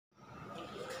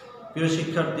প্রিয়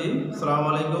শিক্ষার্থী, আসসালামু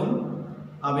আলাইকুম।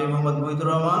 আমি মোহাম্মদ মহিদুর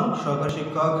রহমান, সহকারী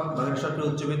শিক্ষক, বাগেরহাট সরকারি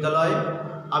উচ্চ বিদ্যালয়।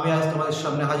 আমি আজ তোমাদের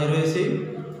সামনে হাজির হয়েছি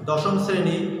দশম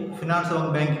শ্রেণী ফিনান্স এবং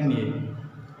ব্যাংকিং নিয়ে।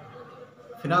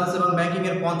 ফিনান্স এবং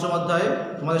ব্যাংকিংয়ের পঞ্চম অধ্যায়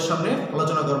তোমাদের সামনে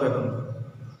আলোচনা করবো। এখন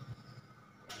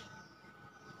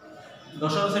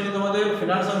দশম শ্রেণী তোমাদের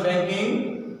ফিনান্স এবং ব্যাংকিং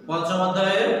পঞ্চম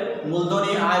অধ্যায়ের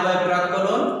মূলধনী আয় ব্যয়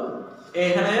প্রাক্কলন,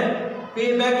 এখানে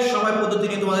পেব্যাক সময় পদ্ধতি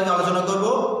নিয়ে তোমাদেরকে আলোচনা করব।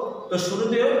 তো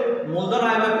শুরুতে মূলধন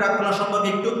আয় ব্যয় প্রাক্কলন সম্পর্কে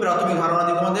একটু প্রাথমিক ধারণা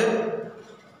দিই তোমাদের।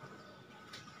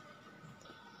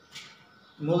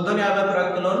 মূলধনী আয় ব্যয়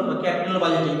প্রাক্কলন বা ক্যাপিটাল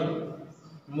বাজেটিং।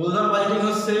 মূলধন বাজেটিং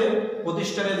হচ্ছে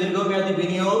প্রতিষ্ঠানের দীর্ঘমেয়াদী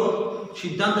বিনিয়োগ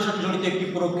সিদ্ধান্তের সাথে জড়িত একটি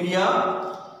প্রক্রিয়া।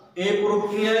 এই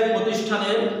প্রক্রিয়ায়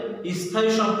প্রতিষ্ঠানের স্থায়ী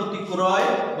সম্পত্তি ক্রয়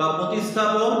বা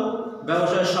প্রতিস্থাপন,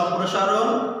 ব্যবসায়ের সম্প্রসারণ,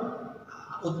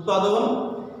 উৎপাদন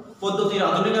পদ্ধতির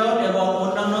আধুনিকায়ন এবং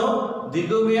অন্যান্য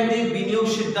দীর্ঘমেয়াদী বিনিয়োগ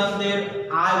সিদ্ধান্তের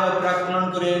আয় ব্যয় প্রাক্কলন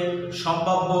করে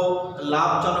সম্ভাব্য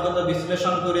লাভজনকতা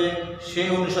বিশ্লেষণ করে সেই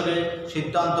অনুসারে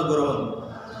সিদ্ধান্ত গ্রহণ।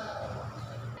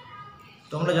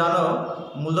 তোমরা জানো,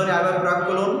 মূলধনী আয় ব্যয়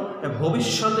প্রাক্কলন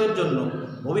ভবিষ্যতের জন্য,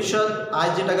 ভবিষ্যৎ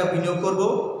আয় যে টাকা বিনিয়োগ করব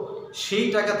সেই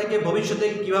টাকা থেকে ভবিষ্যতে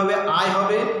কিভাবে আয়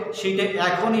হবে সেইটা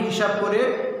এখনই হিসাব করে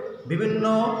বিভিন্ন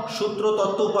সূত্র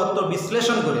তথ্য উপাত্ত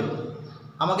বিশ্লেষণ করে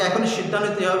আমাকে এখনই সিদ্ধান্ত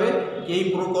নিতে হবে এই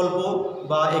প্রকল্প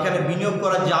বা এখানে বিনিয়োগ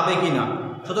করা যাবে কি না।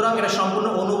 সুতরাং এটা সম্পূর্ণ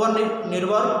অনুমান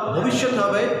নির্ভর ভবিষ্যৎ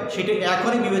হবে, সেটা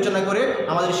এখনই বিবেচনা করে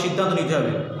আমাদের সিদ্ধান্ত নিতে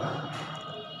হবে।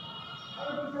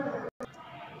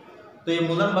 তো এই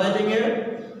মূলধন বাজেটিংয়ের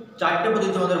চারটে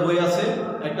পদ্ধতি আমাদের বই আছে।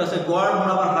 একটা আছে গড়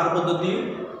মুনাফার হার পদ্ধতি,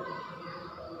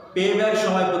 পেব্যাক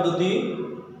সময় পদ্ধতি,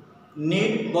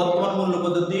 নেট বর্তমান মূল্য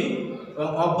পদ্ধতি এবং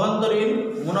অভ্যন্তরীণ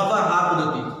মুনাফার হার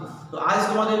পদ্ধতি। তো আজ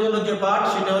তোমাদের জন্য যে পাঠ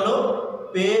সেটা হলো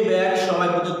পেব্যাক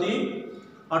সময় পদ্ধতি,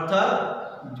 অর্থাৎ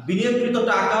বিনিয়োগকৃত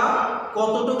টাকা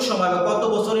কতটুকু সময় বা কত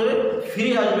বছরে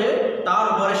ফিরে আসবে তার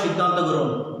উপরে সিদ্ধান্ত গ্রহণ।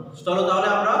 চলো তাহলে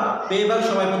আমরা পেব্যাক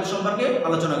সময় পদ্ধতি সম্পর্কে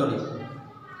আলোচনা করি।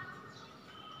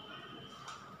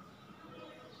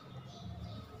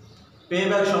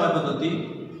 পেব্যাক সময় পদ্ধতি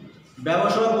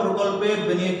ব্যবসা প্রকল্পে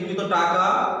বিনিয়োগকৃত টাকা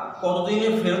কতদিনে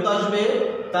ফেরত আসবে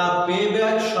তা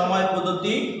পেব্যাক সময়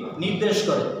পদ্ধতি নির্দেশ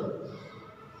করে।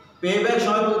 পেব্যাক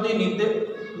সময় পদ্ধতি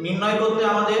নির্ণয় করতে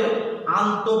আমাদের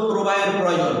আন্তঃপ্রবাহের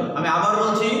প্রয়োজন। আমি আবার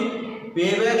বলছি,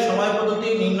 পেব্যাক সময় পদ্ধতি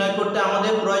নির্ণয় করতে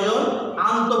আমাদের প্রয়োজন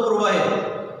আন্তঃপ্রবাহের।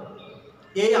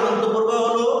 এই আন্তঃপ্রবাহ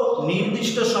হলো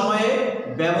নির্দিষ্ট সময়ে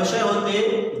ব্যবসায় হতে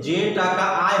যে টাকা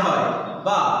আয় হয়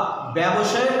বা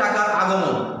ব্যবসায় টাকার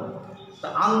আগমন। তা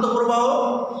আন্তঃপ্রবাহ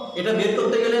এটা বের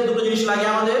করতে গেলে দুটো জিনিস লাগে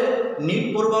আমাদের, নিট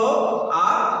প্রবাহ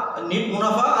আর নিট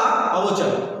মুনাফা আর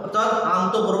অবচয়। অর্থাৎ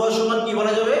আন্তঃপ্রবাহ সমান কি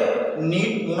বলা যাবে?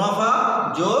 নিট মুনাফা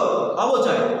যোগ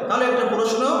অবচয়। তাহলে একটা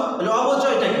প্রশ্ন হলো,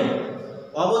 অবচয়টা কি?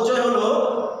 অবচয় হলো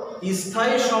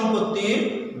স্থায়ী সম্পত্তির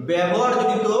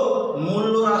ব্যবহারজনিত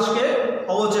মূল্য হ্রাসকে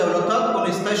অবচয় হলো। অর্থাৎ কোনো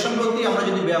স্থায়ী সম্পত্তি আমরা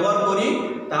যদি ব্যবহার করি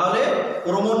তাহলে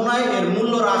ক্রমান্বয়ে এর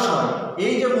মূল্য হ্রাস হয়।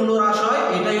 এই যে মূল্য হ্রাস হয়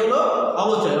এটাই হলো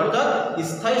অবচয়। অর্থাৎ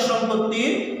স্থায়ী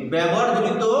সম্পত্তির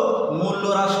ব্যবহারজনিত মূল্য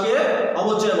হ্রাসকে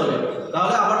অবচয় বলে।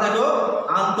 তাহলে আবার দেখো,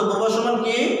 আন্তঃপ্রবাহ সমান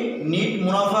কি? নিট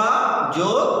মুনাফা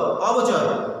যোগ অবচয়।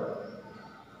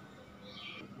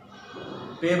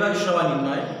 পেব্যাক সময়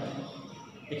নির্ণয়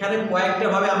এখানে কয়েকটা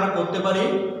ভাবে আমরা করতে পারি।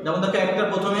 যেমন দেখো, একটা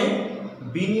প্রথমে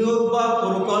বিনিয়োগ বা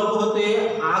প্রকল্প হতে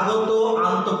আগত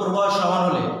আন্তঃপ্রবাহ সমান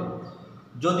হলে,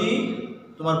 যদি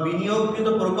তোমার বিনিয়োগকৃত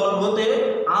প্রকল্প হতে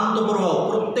আন্তঃপ্রবাহ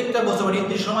প্রত্যেকটা বছর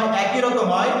নির্দিষ্ট সময় একই রকম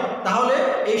হয় তাহলে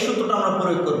এই সূত্রটা আমরা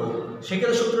প্রয়োগ করব।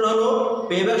 সেক্ষেত্রে সূত্রটা হলো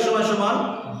পেব্যাক সময় সমান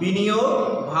বিনিয়োগ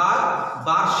ভাগ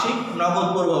বার্ষিক নগদ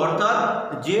প্রবাহ। অর্থাৎ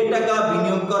যে টাকা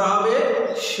বিনিয়োগ করা হবে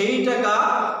সেই টাকা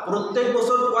প্রত্যেক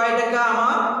বছর কয় টাকা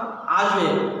আমার আসবে,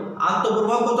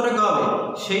 আন্তঃপ্রবাহ কত টাকা হবে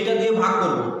সেইটা দিয়ে ভাগ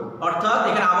করব। অর্থাৎ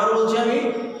এখানে আবারও বলছি আমি,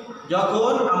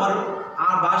 যখন আমার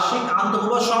বার্ষিক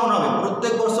আন্তঃপ্রবাহ সমান হবে,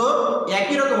 প্রত্যেক বছর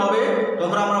একই রকম হবে,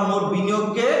 তখন আমরা মোট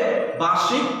বিনিয়োগকে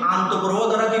বার্ষিক আন্তঃপ্রবাহ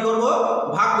দ্বারা কি করব?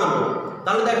 ভাগ করব।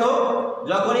 তাহলে দেখো,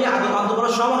 যখনই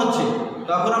আন্তঃপ্রবাহ সমান হচ্ছে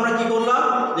তখন আমরা কি করলাম,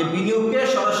 যে বিনিয়োগকে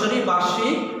সরাসরি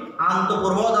বার্ষিক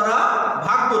আন্তঃপ্রবাহ দ্বারা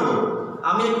ভাগ করব।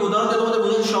 আমি একটি উদাহরণ দিয়ে তোমাদের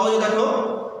বুঝাচ্ছি সহজে। দেখো,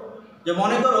 যে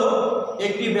মনে করো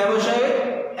একটি ব্যবসায়ে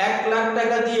 1 লাখ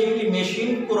টাকা দিয়ে একটি মেশিন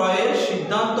ক্রয়ের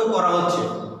সিদ্ধান্ত করা হচ্ছে।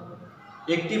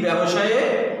 একটি ব্যবসায়ে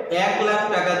 1 লাখ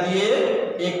টাকা দিয়ে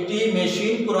একটি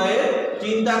মেশিন ক্রয়ের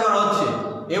চিন্তা করা হচ্ছে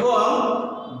এবং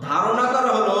ধারণা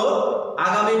করা হলো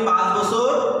আগামী 5 বছর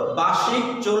বার্ষিক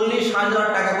 40,000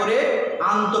 টাকা করে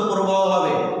আন্তঃপ্রবাহ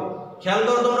হবে। খেয়াল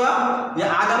করো তোমরা, যে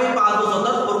আগামী 5 বছর,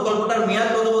 অর্থাৎ প্রকল্পটার মেয়াদ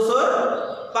কত বছর?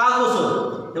 5 বছর।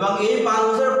 এবং এই 5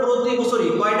 বছর প্রতি বছরই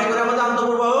কয়টা করে আমাদের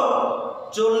আন্তঃপ্রবাহ?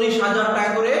 40,000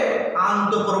 টাকা করে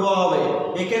আন্তঃ আন্তঃপ্রবাহ হবে।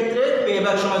 এক্ষেত্রে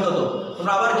পেব্যাক সময় কত?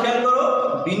 তোমরা আবার খেয়াল করো,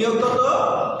 বিনিয়োগ কত?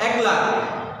 1 লাখ,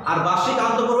 আর বার্ষিক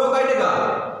আন্তঃপ্রবাহ কয় টাকা?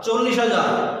 40,000।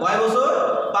 কয় বছর?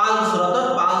 5 বছর, অর্থাৎ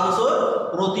 5 বছর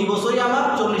প্রতি বছরই আমার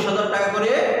 40,000 টাকা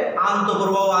করে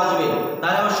আন্তঃপ্রবাহ আসবে।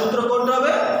 তাহলে আমার সূত্র কোনটা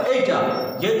হবে? এইটা।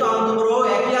 যেহেতু আন্তঃপ্রবাহ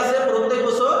একই আছে প্রত্যেক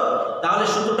বছর, তাহলে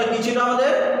সূত্রটা কি ছিল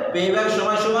আমাদের? পেব্যাক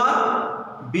সমান সমান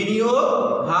বিনিয়োগ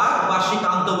ভাগ বার্ষিক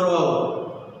আন্তঃপ্রবাহ।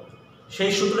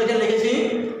 সেই সূত্রটাকে লিখেছি।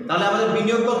 তাহলে আমাদের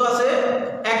বিনিয়োগ কত আছে?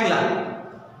 1 লাখ।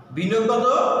 বিনিয়োগ কত?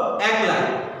 1 লাখ।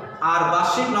 আর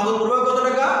বার্ষিক নগদ প্রবাহ কত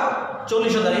টাকা?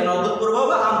 40,000। এই নগদ প্রবাহ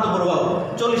বা আন্তঃপ্রবাহ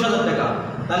 40,000 টাকা।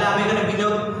 তাহলে আমি এখানে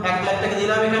বিনিয়োগ 1 লাখ টাকা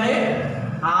দিলাম এখানে,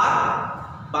 আর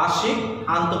বার্ষিক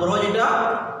আন্তঃপ্রবাহ যেটা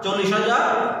 40,000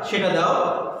 সেটা দাও।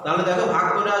 তাহলে দেখো ভাগ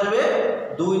করে আসবে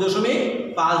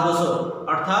 2.5 বছর।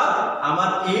 অর্থাৎ আমার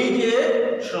এই যে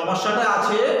সমস্যাটা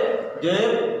আছে যে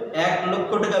 1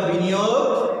 লক্ষ টাকা বিনিয়োগ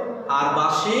আর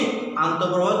বার্ষিক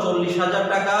আন্তঃপ্রবাহ 40,000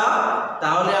 টাকা,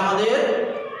 তাহলে আমাদের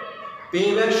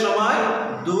পেব্যাক সময়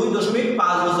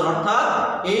 2.5 বছর। অর্থাৎ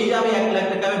এই যে আমি 1 লাখ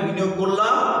টাকা আমি বিনিয়োগ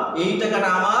করলাম, এই টাকাটা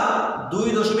আমার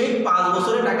 2.5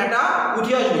 বছরে টাকাটা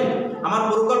উঠে আসবে। আমার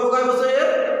প্রকল্প কয় বছরের?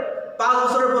 5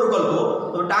 বছরের প্রকল্প।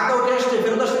 তবে টাকা উঠে আসছে,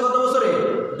 ফেরত আসছে কত বছরে?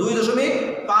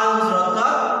 2.5 বছর।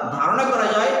 অর্থাৎ ধারণা করা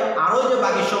যায় আরও যে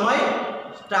বাকি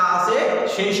সময়টা আছে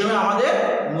সেই সময় আমাদের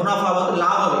মুনাফা বা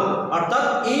লাভ হবে। অর্থাৎ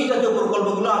এই জাতীয়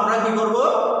প্রকল্পগুলো আমরা কি করব?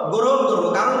 গ্রহণ করব।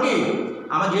 কারণ কি?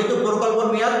 আমার যেহেতু প্রকল্পের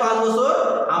মেয়াদ 5 বছর,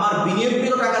 আমার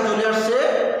বিনিয়োগকৃত টাকা চলে আসছে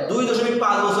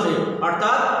 2.5 বছরে।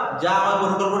 অর্থাৎ যা আমার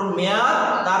প্রকল্পের মেয়াদ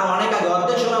তার অনেক আগে,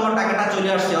 অর্ধেক সময় আমার টাকাটা চলে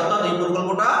আসছে। অর্থাৎ এই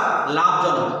প্রকল্পটা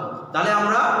লাভজনক। তাহলে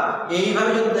আমরা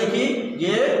এইভাবে যদি দেখি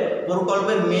যে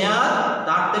প্রকল্পের মেয়াদ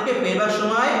তার থেকে পেব্যাক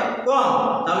সময় কম,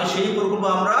 তাহলে সেই প্রকল্প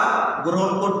আমরা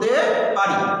গ্রহণ করতে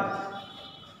পারি।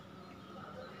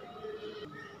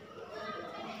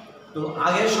 তো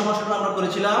আগের সমস্যাটা আমরা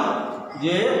করেছিলাম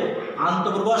যে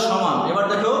আন্তঃপ্রবাহ সমান। এবার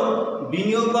দেখো,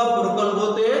 বিনিয়োগ বা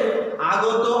প্রকল্পতে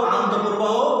আগত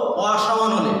আন্তঃপ্রবাহ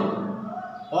অসমান হলে,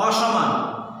 অসমান,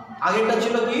 আগেরটা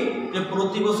ছিল কি যে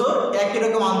প্রতি বছর একই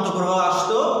রকম আন্তঃপ্রবাহ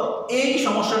আসতো। এই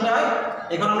সমস্যাটায়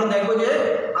এখন আমরা দেখবো যে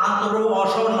আন্তঃপ্রবাহ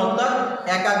অসমান, অর্থাৎ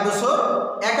এক বছর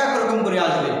এক রকম করে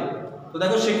আসবে। তো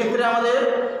দেখো সেক্ষেত্রে আমাদের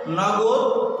নগদ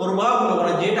প্রবাহগুলো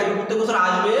মানে যে টাকা প্রত্যেক বছর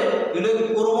আসবে এগুলো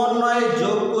ক্রমান্বয়ে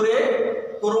যোগ করে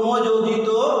ক্রমযোজিত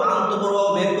আন্তঃপ্রবাহ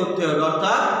বের করতে হবে।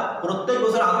 অর্থাৎ প্রত্যেক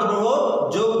বছর আন্তঃপ্রবাহ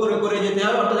যোগ করে করে যেতে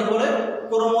হবে। অর্থাৎ কি বলে?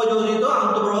 ক্রমযোজিত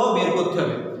আন্তঃপ্রবাহ বের করতে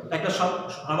হবে। একটা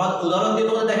উদাহরণ দিয়ে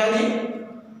তোমাদের দেখা দিই।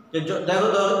 দেখো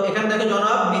এখানে দেখো,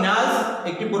 জনাব মিনাজ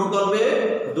একটি প্রকল্পে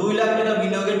 2 লাখ টাকা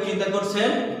বিনিয়োগের চিন্তা করছেন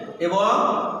এবং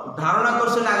ধারণা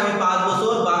করছেন আগামী 5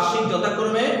 বছর বার্ষিক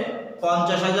যথাক্রমে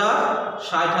 50,000,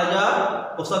 60,000,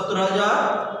 75,000,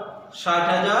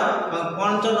 60,000 এবং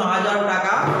 55,000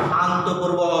 টাকা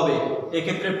আন্তঃপ্রবাহ হবে।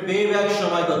 এক্ষেত্রে পেব্যাক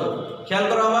সময় কত? খেয়াল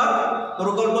করো, আবার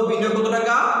প্রকল্প বিনিয়োগ কত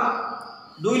টাকা?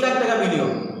 2 লাখ টাকা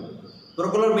বিনিয়োগ।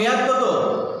 প্রকল্পের মেয়াদ কত?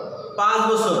 5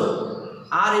 বছর।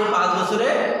 আর এই 5 বছরে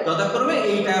যথাক্রমে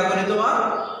এই টাকা করে তোমার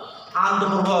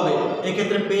আন্তঃপ্রবাহ হবে।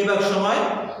 এক্ষেত্রে পেব্যাক সময়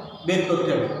বের করতে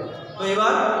হবে। তো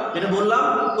এবার যেটা বললাম,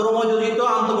 ক্রমযোজিত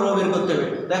আন্তঃপ্রবাহ বের করতে হবে।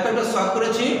 দেখো একটা শখ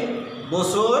করেছি,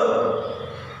 বছর,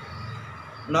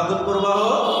 নগদ প্রবাহ,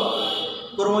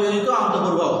 ক্রমযোজিত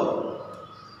আন্তঃপ্রবাহ।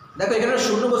 দেখো এখানে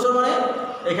 0 বছর মানে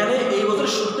এখানে এই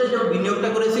বছরের শুরুতে যে বিনিয়োগটা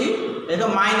করেছি এটা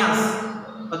মাইনাস,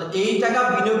 অর্থাৎ এই টাকা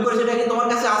বিনিয়োগ করেছে এটা কি তোমার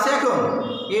কাছে আছে এখন?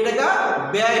 এই টাকা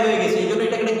ব্যয় হয়ে গেছে, এই জন্য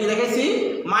এই টাকাটা কি দেখাইছি?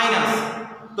 মাইনাস।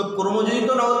 তো ক্রমযোজিত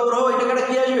নগদ প্রবাহ এই টাকাটা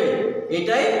কি আসবে?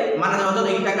 এটাই মানে অর্থাৎ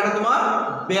এই টাকাটা তোমার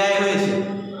ব্যয় হয়েছে।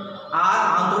 আর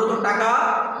আন্তঃপ্রবাহ টাকা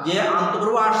যে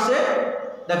আন্তঃপ্রবাহ আসছে,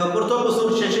 দেখো প্রথম বছর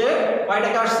শেষে কয়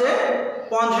টাকা আসছে?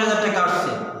 50,000 টাকা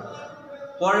আসছে।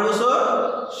 পরের বছর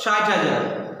 60,000,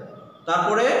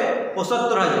 তারপরে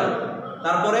 75,000,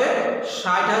 তারপরে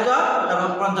 60,000, তারপর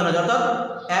 55,000। অর্থাৎ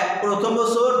প্রথম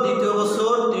বছর, দ্বিতীয়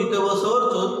বছর, তৃতীয় বছর,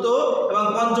 চতুর্থ এবং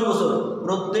পঞ্চম বছর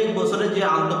প্রত্যেক বছরের যে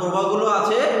আন্তঃপ্রবাহগুলো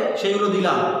আছে সেইগুলো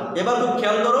দিলাম। এবার খুব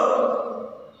খেয়াল করো,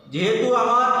 যেহেতু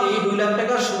আমার এই 2 লাখ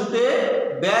টাকা শুরুতে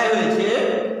ব্যয় হয়েছে,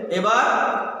 এবার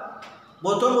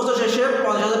প্রথম বছর শেষে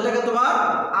 50,000 টাকা তোমার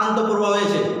আন্তঃপ্রবাহ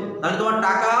হয়েছে। তাহলে তোমার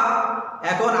টাকা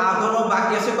এখন এখনো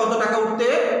বাকি আছে কত টাকা উঠতে?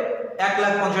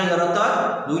 1,50,000। অর্থাৎ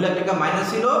 2 লাখ টাকা মাইনাস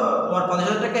ছিল, তোমার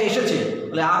 50,000 টাকা এসেছে,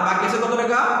 তাহলে আর বাকি আছে কত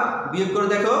টাকা? বিয়োগ করে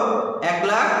দেখো,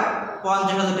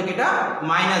 1,50,000 টাকা এটা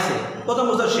মাইনাসে প্রথম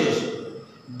বছর শেষ।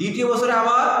 দ্বিতীয় বছরে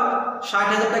আবার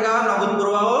 60,000 টাকা নগদ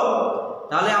প্রবাহ,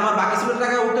 তাহলে আমার বাকি ছিল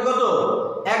টাকা উঠতে কত?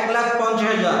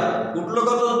 1,50,000 উঠলো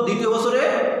কত? দ্বিতীয় বছরে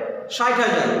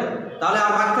 60,000, তাহলে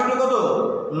আর বাকি থাকলো কত?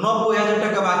 90,000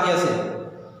 টাকা বাকি আছে।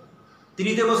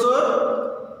 তৃতীয় বছর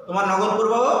তোমার নগদ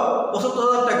প্রবাহ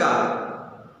 75,000 টাকা,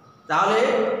 তাহলে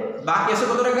বাকি আছে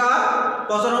কত টাকা?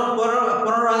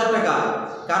 15,000 টাকা।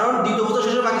 কারণ দ্বিতীয় বছর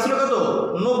শেষে বাকি ছিল কত?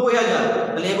 90,000।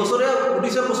 তাহলে এই বছরে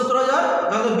উঠেছে 75,000,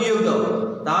 তাহলে বিয়োগ দাও,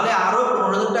 তাহলে আরো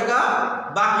 15,000 টাকা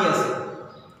বাকি আছে।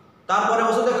 তারপরে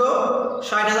বছর দেখো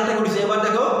 60,000 টাকা উঠেছে। এবার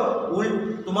দেখো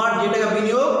তোমার যে টাকা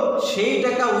বিনিয়োগ সেই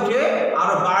টাকা উঠে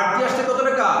আরো বাড়তি আসছে কত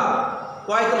টাকা?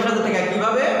 45,000 টাকা।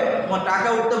 কিভাবে? তোমার টাকা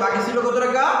উঠতে বাকি ছিল কত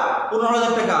টাকা?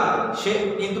 15,000 টাকা। সে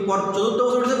কিন্তু চতুর্থ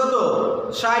বছর উঠেছে কত?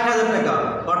 60,000 টাকা।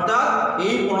 অর্থাৎ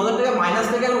এই 15,000 টাকা মাইনাস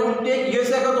থেকে উঠে কি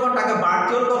হয়েছে? এখন তোমার টাকা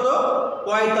বাড়তি হল কত?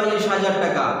 45,000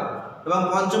 টাকা। এবং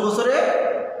পঞ্চম বছরে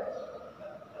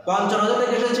 55,000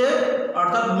 টাকা এসেছে।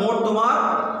 অর্থাৎ মোট তোমার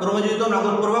ক্রমযুক্ত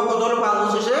নগদ প্রবাহ কত হলো 5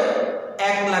 বছর শেষে?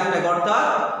 1 লাখ টাকা। অর্থাৎ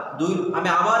আমি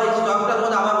আবার এই স্টকটা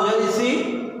তোমাদের আবার বুঝিয়ে দিচ্ছি।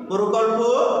 প্রকল্প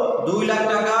 2 লাখ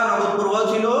টাকা নগদ প্রবাহ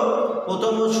ছিল।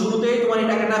 প্রথম শুরুতেই তোমার এই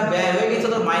টাকাটা ব্যয় হয়ে গেছে,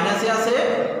 তো মাইনাসে আছে।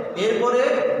 এরপরে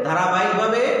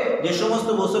ধারাবাহিকভাবে যে সমস্ত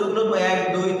বছরগুলো 1,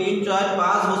 2, 3, 4,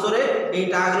 5 বছরে এই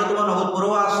টাকাগুলো তোমার নগদ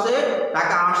প্রবাহ আসছে,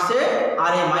 টাকা আসছে,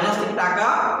 আর এই মাইনাস থেকে টাকা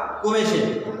কমেছে।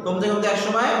 কমতে কমতে এক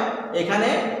সময় এখানে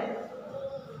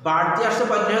বাড়তি আসছে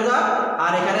 35,000,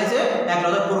 আর এখানে এসে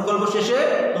 1,000। প্রকল্প শেষে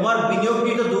তোমার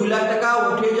বিনিয়োগকৃত 2 লাখ টাকা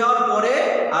উঠে যাওয়ার পরে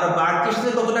আর বাড়তি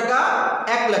এসেছে কত টাকা?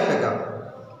 1 লাখ টাকা।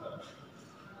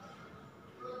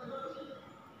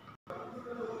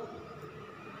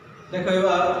 দেখো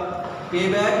এবার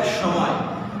পেব্যাক সময়,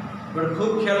 এবার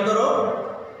খুব খেয়াল করো।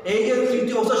 এই যে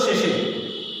তৃতীয় বছর শেষে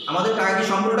আমাদের টাকা কি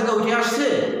সম্পূর্ণ টাকা উঠে আসছে?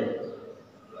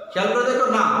 খেয়াল করে দেখো,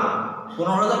 না,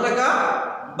 15,000 টাকা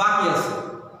বাকি আছে।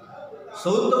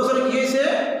 চতুর্থ বছরে কি হয়েছে?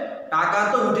 টাকা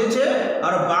তো উঠেছে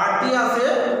আর বাড়তি আছে,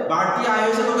 বাড়তি আয়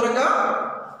হয়েছে কত টাকা?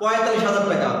 45,000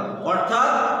 টাকা।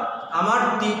 অর্থাৎ আমার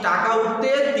টাকা উঠতে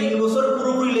 3 বছর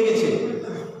পুরোপুরি লেগেছে,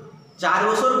 4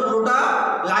 বছর পুরোটা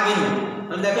লাগেনি।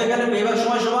 তাহলে দেখো এখানে পেব্যাক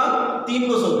সময় সমান 3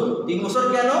 বছর। 3 বছর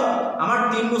কেন? আমার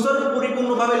 3 বছর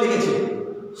পরিপূর্ণভাবে লেগেছে।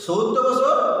 চতুর্থ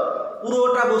বছর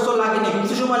পুরোটা বছর লাগেনি,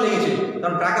 কিছু সময় লেগেছে।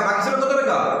 কারণ টাকা বাকি ছিল কত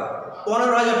টাকা?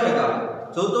 15,000 টাকা।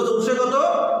 চতুর্থ বছর উঠছে কত?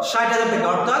 60,000 টাকা।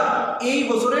 অর্থাৎ এই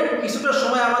বছরের কিছুটা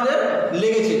সময় আমাদের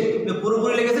লেগেছে, কিন্তু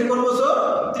পুরোপুরি লেগেছে কোন বছর?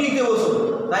 তৃতীয় বছর।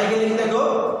 তাই এখানে দেখো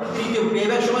তৃতীয়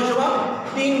পেব্যাক সময় সমান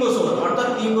 3 বছর। অর্থাৎ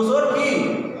 3 বছর কি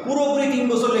পুরোপুরি 3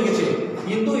 বছর লেগেছে,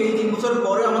 কিন্তু এই 3 বছর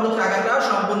পরে আমাদের টাকাটা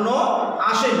সম্পূর্ণ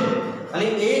আসেনি। তাহলে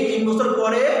এই 3 বছর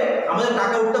পরে আমাদের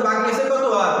টাকা উঠতে বাকি আছে কত?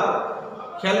 আর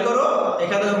খেয়াল করো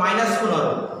এখানে -15,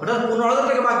 অর্থাৎ 15,000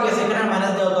 টাকা বাকি আছে। এখানে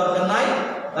মাইনাস দেওয়ার দরকার নাই।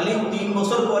 তাহলে 3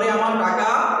 বছর পরে আমার টাকা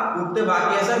উঠতে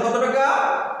বাকি আছে কত টাকা?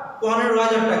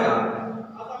 15,000 টাকা।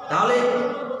 তাহলে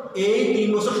এই 3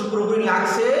 বছর পুরোপুরি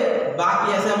লাগছে, বাকি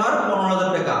আছে আমার 15,000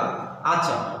 টাকা।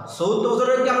 আচ্ছা, চতুর্থ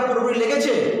বছরে কি আমার পুরোপুরি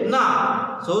লেগেছে? না,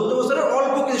 চতুর্থ বছরে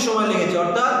অল্প কিছু সময় লেগেছে।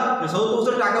 অর্থাৎ চতুর্থ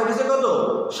বছরে টাকা উঠেছে কত?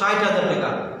 60,000 টাকা।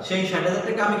 সেই 60,000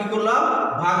 টাকা আমি কি করলাম?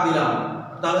 ভাগ দিলাম।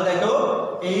 তাহলে দেখো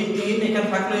এই 3 এখানে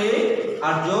থাকলো, এই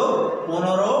আর যোগ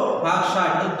 15 ভাগ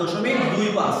 60,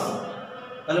 0.25।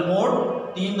 তাহলে মোট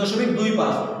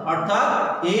 3.25। অর্থাৎ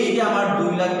এই যে আমার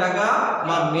 2 লাখ টাকা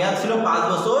আমার মেয়াদ ছিল 5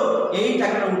 বছর, এই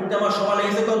টাকাটা উঠতে আমার সময়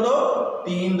লেগেছে কত?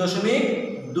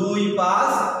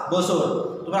 3.25 বছর।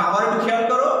 তোমরা আবার একটু খেয়াল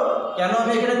করো কেন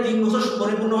আমি এখানে 3 বছর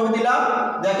পরিপূর্ণভাবে দিলাম।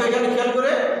 দেখো এখানে খেয়াল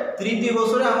করে, তৃতীয়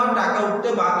বছরে আমার টাকা উঠতে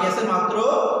বাকি আছে মাত্র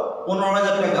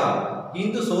 15,000 টাকা,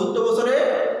 কিন্তু চতুর্থ বছরে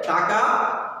টাকা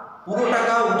পুরো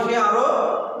টাকা উঠে আরো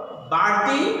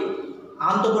বাড়তি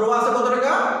আন্তঃপ্রবাহ আছে কত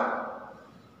টাকা?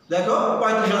 দেখো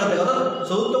 35,000 টাকা। অর্থাৎ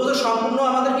চতুর্থ বছর সম্পূর্ণ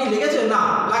আমাদের কি লেগেছে? না,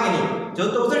 লাগেনি।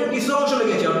 চতুর্থ বছরের কিছু অংশ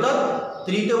লেগেছে, অর্থাৎ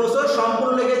তৃতীয় বছর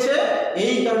সম্পূর্ণ লেগেছে।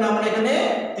 এই কারণে আমরা এখানে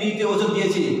তৃতীয় বছর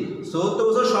দিয়েছি। চতুর্থ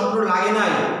বছর সম্পূর্ণ লাগে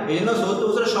নাই, এই জন্য চতুর্থ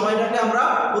বছরের সময়টাকে আমরা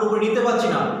পুরোপুরি নিতে পারছি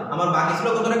না। আমার বাকি ছিল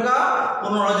কত টাকা?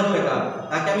 15,000 টাকা।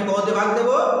 তাকে আমি কততে ভাগ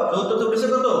দেবো? চতুর্থ উঠেছে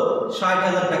কত?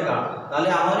 60,000 টাকা। তাহলে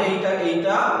আমার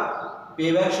এইটা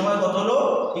পেব্যাক সময় কত হলো?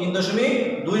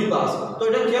 3.25। তো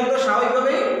এটা খেয়াল করে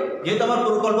স্বাভাবিকভাবেই, যেহেতু আমার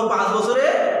প্রকল্প 5 বছরে,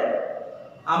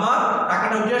 আমার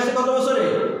টাকাটা উঠে আসছে কত বছরে?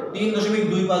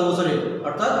 3.25 বছরে।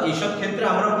 অর্থাৎ এইসব ক্ষেত্রে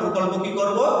আমরা প্রকল্প কি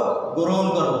করব? গ্রহণ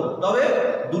করব। তবে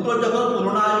দুটোর যখন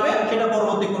তুলনা আসবে সেটা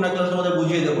পরবর্তী কোনো একটা তোমাদের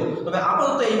বুঝিয়ে দেবো। তবে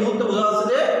আপাতত এই মুহূর্তে বোঝা যাচ্ছে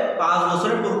যে 5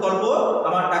 বছরের প্রকল্প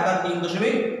আমার টাকা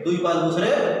 3.25 বছরে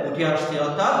উঠে আসছে।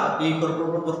 অর্থাৎ এই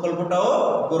প্রকল্পটাও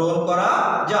গ্রহণ করা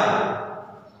যায়।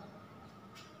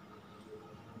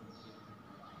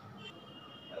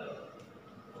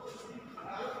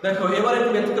 দেখো এবার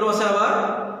একটু ব্যতিক্রম আছে আবার।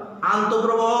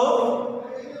 আন্তঃপ্রবাহ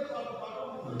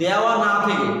দেওয়া না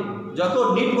থেকে যখন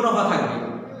নিট মুনাফা থাকবে,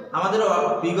 আমাদের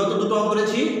বিগত দুটো অঙ্ক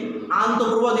করেছি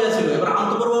আন্তঃপ্রবাহ দেওয়া ছিল, এবার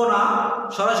আন্তঃপ্রবাহ না,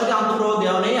 সরাসরি আন্তঃপ্রবাহ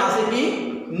দেওয়া নেই, আছে কি?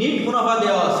 নিট মুনাফা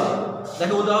দেওয়া আছে।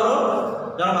 দেখো উদাহরণ,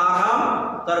 যারা আরাম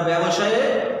তার ব্যবসায়ে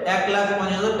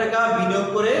 1,50,000 টাকা বিনিয়োগ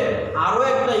করে আরো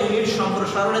একটা ইউনিট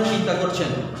সম্প্রসারণের চিন্তা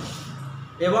করছেন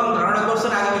এবং ধারণা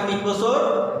করছেন আগামী 3 বছর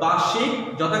বার্ষিক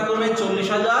যথাক্রমে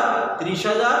 40,000,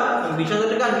 30,000 এবং 20,000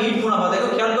 টাকা নিট মুনাফা। দেখো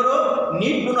খেয়াল করো,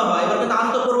 নিট মুনাফা, এবার কিন্তু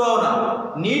আন্তঃপ্রবাহ না,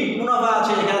 নিট মুনাফা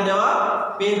আছে এখানে দেওয়া।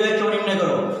 পে ব্যাক সমান নির্ণয়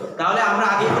করো। তাহলে আমরা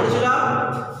আগে বলেছিলাম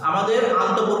আমাদের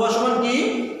আন্তঃপ্রবাহ সমান কি?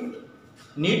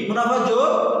 নিট মুনাফা যোগ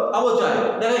অবচয়।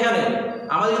 দেখো এখানে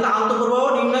আমাদের কিন্তু আন্তঃপ্রবাহ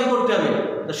নির্ণয় করতে হবে।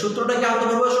 সূত্রটা কি?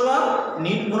 আন্তঃপ্রবাহ সমান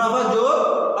নিট মুনাফা যোগ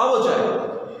অবচয়,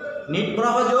 নিট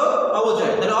মুনাফা যোগ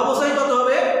অবচয়। তাহলে অবচয় কত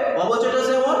হবে? অবচয়টা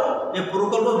যেমন যে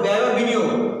প্রকল্প ব্যয় বা বিনিয়োগ,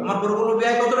 আমার প্রকল্প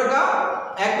ব্যয় কত টাকা?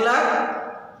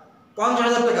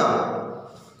 1,50,000 টাকা।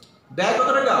 ব্যয় কত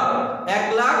টাকা?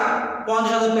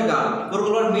 1,50,000 টাকা।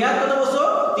 প্রকল্পের মেয়াদ কত বছর?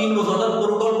 3 বছর। অর্থাৎ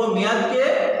প্রকল্প মেয়াদকে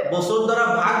বছর দ্বারা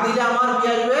ভাগ দিলে আমার কি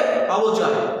আসবে?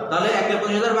 অবচয়। তাহলে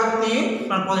 1,50,000 ভাগ 3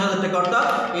 মানে 50,000 টাকা। অর্থাৎ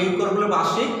এই প্রকল্পের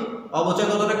বার্ষিক অবচয়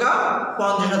কত টাকা?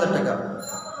 50,000 টাকা।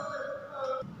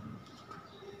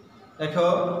 দেখো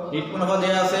নিট মুনাফা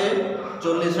দেওয়া আছে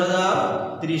 40,000,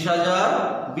 30,000,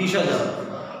 20,000।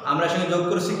 আমরা সঙ্গে যোগ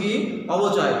করেছি কি?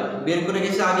 অবচয় বের করে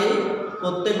গেছি আগেই।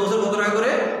 প্রত্যেক বছর কত টাকা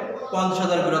করে?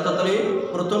 50,000 করে। অর্থাৎ তাহলে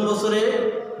প্রথম বছরে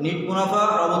নিট মুনাফা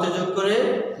আর অবচয় যোগ করে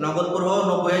নগদ প্রবাহ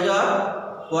 90,000,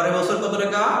 পরের বছর কত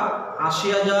টাকা?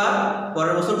 80,000,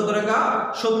 পরের বছর কত টাকা?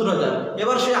 70,000।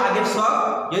 এবার সে আগের শখ,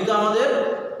 যেহেতু আমাদের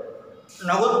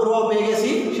নগদ প্রবাহ পেয়ে গেছি,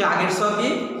 সে আগের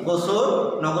শখই বছর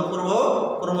নগদ প্রবাহ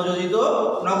কর্মযোজিত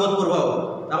নগদ প্রবাহ।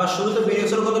 আবার শুরুতে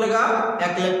বিনিয়োগ কত টাকা?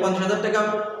 1,50,000 টাকা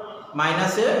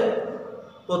মাইনাসে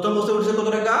প্রথম বছর উঠছে কত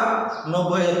টাকা?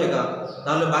 90,000 টাকা।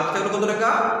 তাহলে বাকি থাকলো কত টাকা?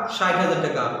 60,000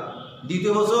 টাকা।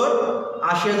 দ্বিতীয় বছর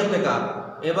 80,000 টাকা।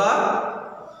 এবার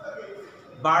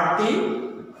বাড়তি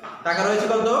টাকা রয়েছে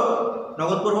কত?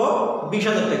 নগদ প্রবাহ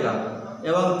 20,000 টাকা।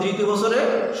 এবং তৃতীয় বছরে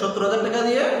 70,000 টাকা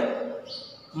দিয়ে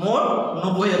মোট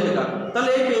 90,000 টাকা। তাহলে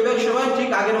এই পেব্যাক সময় ঠিক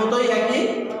আগের মতোই একই।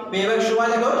 পেব্যাক সময়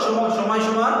দেখো সময়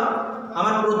সমান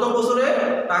আমার প্রথম বছরে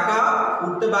টাকা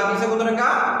উঠতে বাকি আছে কত টাকা?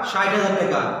 60,000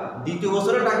 টাকা। দ্বিতীয়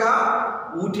বছরে টাকা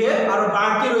উঠে আরো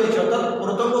বাড়তি রয়েছে, অর্থাৎ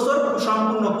প্রথম বছর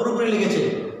সম্পূর্ণ পুরোপুরি লেগেছে।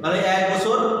 তাহলে 1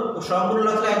 বছর সম্পূর্ণ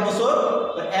লাগছে 1 বছর।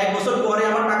 1 বছর পরে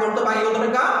আমার টাকা উঠতে বাকি কত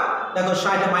টাকা? দেখো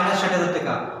 60 মাইনাস 60,000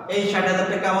 টাকা। এই 60,000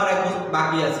 টাকা আমার 1 বছর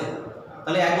বাকি আছে।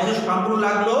 তাহলে 1 বছর সম্পূর্ণ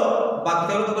লাগলো, বাকি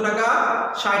থাকলো কত টাকা?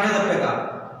 60,000 টাকা।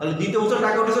 তাহলে দ্বিতীয় বছর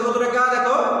টাকা উঠেছে কত টাকা?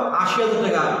 দেখো 80,000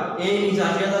 টাকা। এই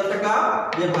 80,000 টাকা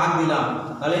দিয়ে ভাগ দিলাম।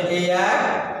 তাহলে এই 1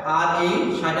 আর এই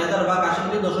 60,000 ভাগ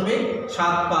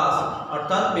 80.75,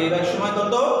 অর্থাৎ পেব্যাক সময়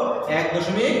কত?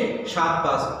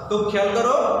 1.75। খুব খেয়াল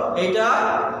করো, এইটা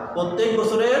প্রত্যেক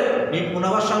বছরের নিট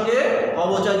মুনাফার সঙ্গে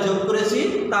অবচয় যোগ করেছি।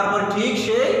 তারপর ঠিক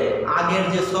সেই আগের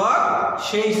যে শখ,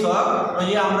 সেই শখ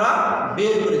অনুযায়ী আমরা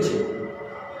বের করেছি।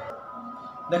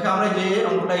 দেখো আমরা যে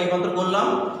অঙ্কটা এই মাত্র করলাম,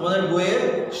 তোমাদের বইয়ের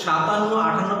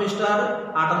 57-58 পৃষ্ঠার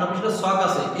 58 পৃষ্ঠার শখ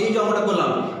আছে। এই যে অঙ্কটা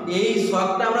করলাম, এই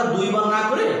শখটা আমরা 2 বার না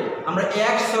করে আমরা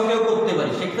 1 শখেও করতে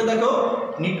পারি। সেক্ষেত্রে দেখো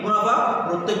নিট মুনাফা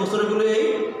প্রত্যেক বছরগুলো এই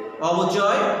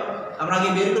অবচয় আমরা আগে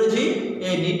বের করেছি।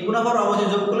 এই নিট মুনাফার অবচয়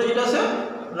যোগ করলে যেটা আছে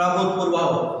নগদ প্রবাহ।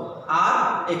 আর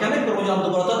এখানে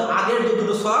কর্মযন্ত্র, অর্থাৎ আগের যে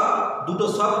দুটো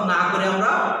শখ না করে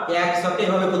আমরা 1 শখে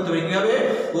এভাবে করতে পারি। কীভাবে?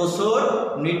 বছর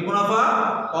নিট মুনাফা,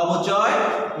 অবচয়,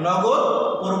 নগদ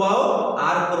প্রবাহ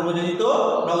আর কর্মযোজিত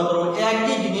নগদ প্রবাহ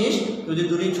একই জিনিস। যদি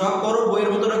 2টি ছক করো বইয়ের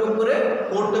মতো এরকম করে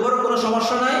করতে পারো, কোনো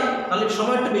সমস্যা নাই। তাহলে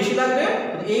সময় একটু বেশি লাগবে।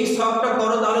 এই শখটা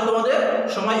করো তাহলে তোমাদের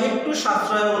সময় একটু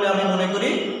সাশ্রয় বলে আমি মনে করি।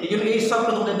 এই জন্য এই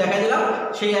শখটা তোমাদের দেখা দিলাম।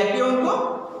 সেই একই অঙ্ক,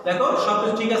 দেখো সব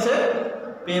কিছু ঠিক আছে।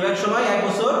 পেব্যাক সময় 1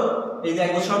 বছর, এই যে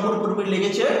 1 বছর সম্পূর্ণ পুরোপুরি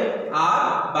লেগেছে। আর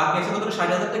বাকি আছে কত?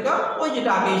 60,000 টাকা। ওই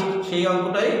যেটা আগে সেই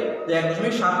অঙ্কটাই, যে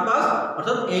 1.75,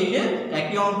 অর্থাৎ এই যে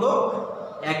একই অঙ্ক,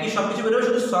 একই সব কিছু বেরোবে,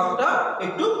 শুধু শখটা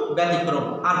একটু ব্যতিক্রম,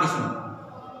 আর কিছু না।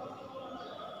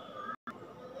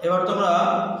 এবার তোমরা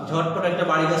ঝটপট একটা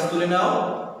বাড়ি গাছ তুলে নাও।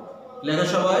 লেখা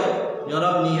সবাই,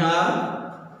 জনাব নিহাল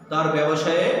তার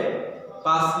ব্যবসায়ে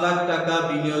 5 লাখ টাকা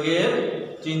বিনিয়োগের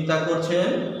চিন্তা করছেন।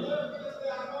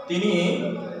 তিনি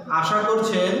আশা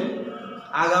করছেন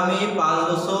আগামী 5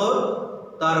 বছর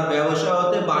তার ব্যবসা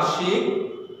হতে বার্ষিক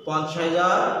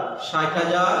 50,000,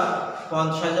 60,000,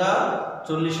 50,000,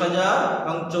 40,000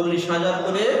 এবং 40,000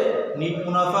 করে নিট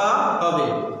মুনাফা হবে।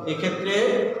 এক্ষেত্রে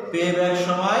পেব্যাক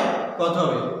সময় কত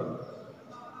হবে?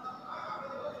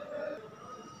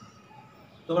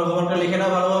 তোমরা হোমওয়ার্কটা লিখে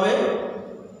নাও ভালোভাবে।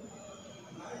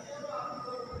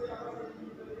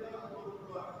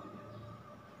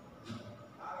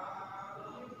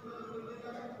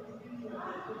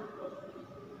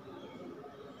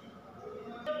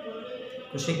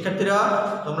 তো শিক্ষার্থীরা,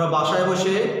 তোমরা বাসায়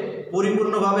বসে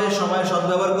পরিপূর্ণভাবে সময়ের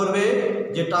সদ্ব্যবহার করবে।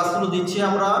 যে টাস্কগুলো দিচ্ছি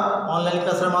আমরা অনলাইন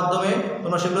ক্লাসের মাধ্যমে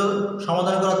তোমরা সেগুলো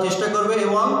সমাধান করার চেষ্টা করবে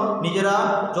এবং নিজেরা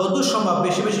যতদূর সম্ভব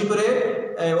বেশি বেশি করে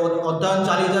অধ্যয়ন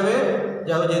চালিয়ে যাবে।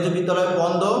 যেহেতু বিদ্যালয়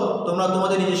বন্ধ, তোমরা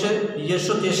তোমাদের নিজস্ব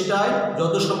চেষ্টায়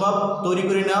যত সম্ভব তৈরি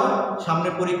করে নাও। সামনে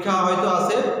পরীক্ষা হয়তো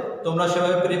আছে, তোমরা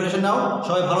সেভাবে প্রিপারেশন নাও।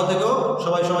 সবাই ভালো থেকো,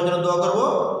 সবার জন্য দোয়া করবো।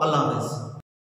 আল্লাহ হাফেজ।